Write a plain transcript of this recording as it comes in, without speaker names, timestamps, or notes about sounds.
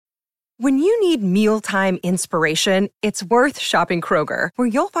When you need mealtime inspiration, it's worth shopping Kroger, where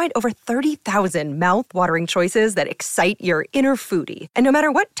you'll find over 30,000 mouth-watering choices that excite your inner foodie. And no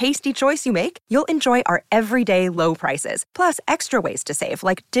matter what tasty choice you make, you'll enjoy our everyday low prices, plus extra ways to save,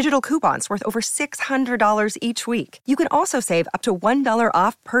 like digital coupons worth over $600 each week. You can also save up to $1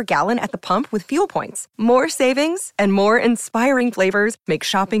 off per gallon at the pump with fuel points. More savings and more inspiring flavors make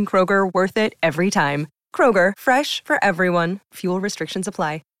shopping Kroger worth it every time. Kroger, fresh for everyone. Fuel restrictions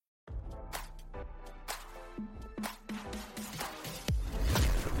apply.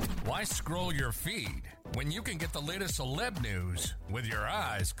 Why scroll your feed when you can get the latest celeb news with your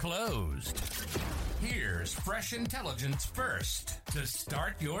eyes closed? Here's fresh intelligence first to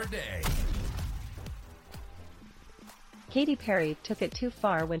start your day. Katy Perry took it too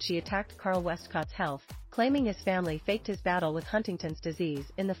far when she attacked Carl Westcott's health, claiming his family faked his battle with Huntington's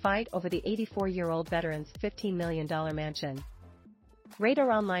disease in the fight over the 84-year-old veteran's $15 million mansion.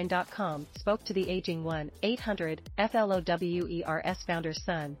 RadarOnline.com spoke to the aging 1-800-FLOWERS founder's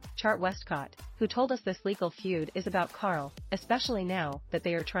son, Chart Westcott, who told us this legal feud is about Carl, especially now that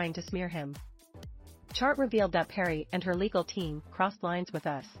they are trying to smear him. Chart revealed that Perry and her legal team crossed lines with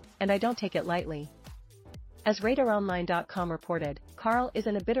us, and I don't take it lightly. As RadarOnline.com reported, Carl is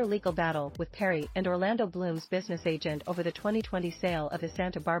in a bitter legal battle with Perry and Orlando Bloom's business agent over the 2020 sale of his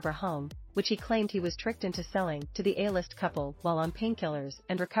Santa Barbara home, which he claimed he was tricked into selling to the A-list couple while on painkillers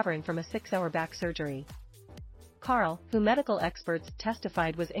and recovering from a 6-hour back surgery. Carl, who medical experts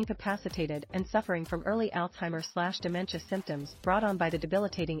testified was incapacitated and suffering from early Alzheimer's/dementia symptoms brought on by the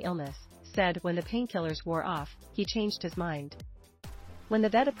debilitating illness, said when the painkillers wore off, he changed his mind. When the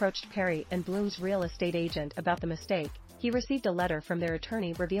vet approached Perry and Bloom's real estate agent about the mistake, he received a letter from their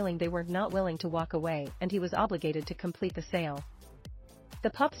attorney revealing they were not willing to walk away and he was obligated to complete the sale. The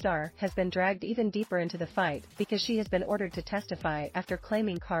pop star has been dragged even deeper into the fight because she has been ordered to testify after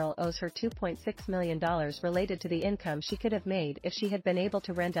claiming Carl owes her $2.6 million related to the income she could have made if she had been able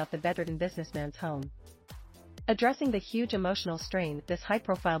to rent out the bedridden businessman's home. Addressing the huge emotional strain this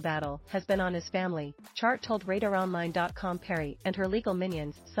high-profile battle has been on his family, Chart told RadarOnline.com Perry and her legal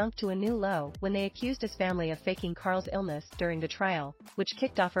minions sunk to a new low when they accused his family of faking Carl's illness during the trial, which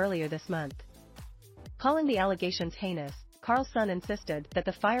kicked off earlier this month. Calling the allegations heinous, Carl's son insisted that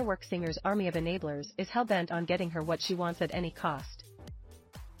the firework singer's army of enablers is hell-bent on getting her what she wants at any cost.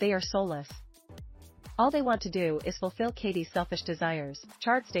 They are soulless. All they want to do is fulfill Katy's selfish desires,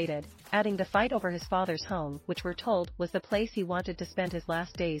 Chart stated, adding the fight over his father's home, which we're told was the place he wanted to spend his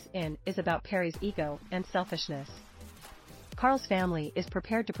last days in, is about Perry's ego and selfishness. Carl's family is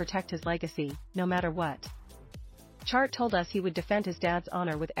prepared to protect his legacy, no matter what. Chart told us he would defend his dad's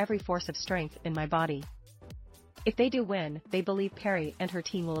honor with every force of strength in my body. If they do win, they believe Perry and her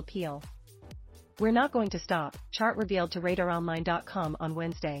team will appeal. We're not going to stop, Chart revealed to RadarOnline.com on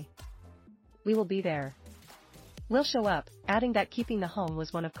Wednesday. We will be there. We'll show up, adding that keeping the home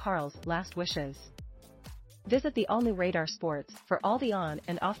was one of Carl's last wishes. Visit the all-new Radar Sports for all the on-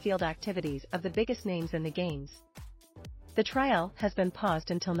 and off-field activities of the biggest names in the games. The trial has been paused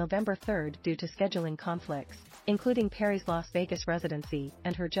until November 3rd due to scheduling conflicts, including Perry's Las Vegas residency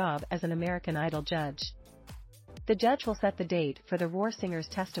and her job as an American Idol judge. The judge will set the date for the Roar singer's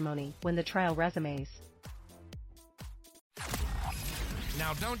testimony when the trial resumes.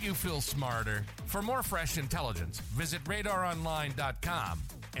 Now, don't you feel smarter? For more fresh intelligence, visit RadarOnline.com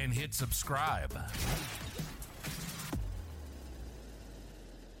and hit subscribe.